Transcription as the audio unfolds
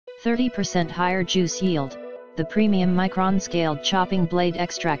30% higher juice yield. The premium micron-scaled chopping blade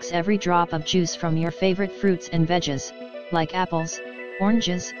extracts every drop of juice from your favorite fruits and veggies, like apples,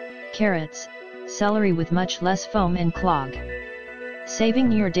 oranges, carrots, celery, with much less foam and clog.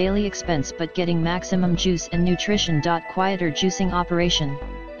 Saving your daily expense but getting maximum juice and nutrition. Quieter juicing operation.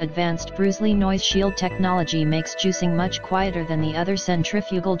 Advanced Brewsly Noise-Shield Technology makes juicing much quieter than the other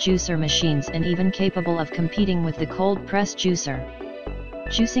centrifugal juicer machines, and even capable of competing with the cold press juicer.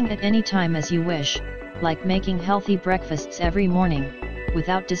 Juicing at any time as you wish, like making healthy breakfasts every morning,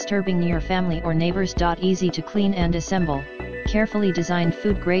 without disturbing your family or neighbors. Easy to clean and assemble. Carefully designed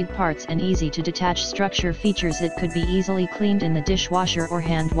food-grade parts and easy to detach structure features. It could be easily cleaned in the dishwasher or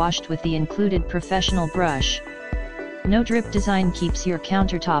hand-washed with the included professional brush. No drip design keeps your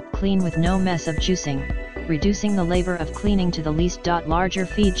countertop clean with no mess of juicing, reducing the labor of cleaning to the least. Larger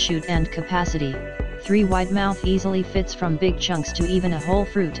feed chute and capacity. 3 wide mouth easily fits from big chunks to even a whole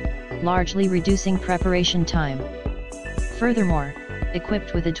fruit, largely reducing preparation time. Furthermore,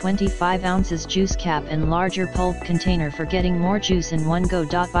 equipped with a 25 ounces juice cap and larger pulp container for getting more juice in one go.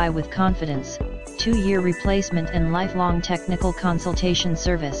 Buy with confidence. 2-year replacement and lifelong technical consultation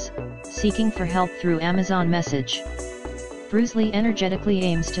service. Seeking for help through Amazon message. Brewsly energetically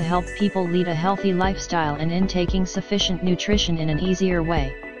aims to help people lead a healthy lifestyle and intaking sufficient nutrition in an easier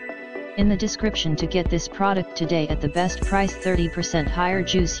way. In the description to get this product today at the best price. 30% higher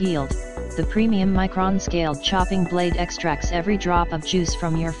juice yield. The premium micron-scaled chopping blade extracts every drop of juice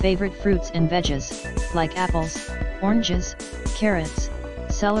from your favorite fruits and veggies, like apples, oranges, carrots,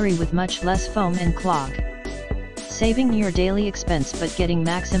 celery, with much less foam and clog. Saving your daily expense but getting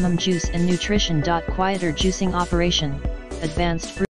maximum juice and nutrition. Quieter juicing operation. Advanced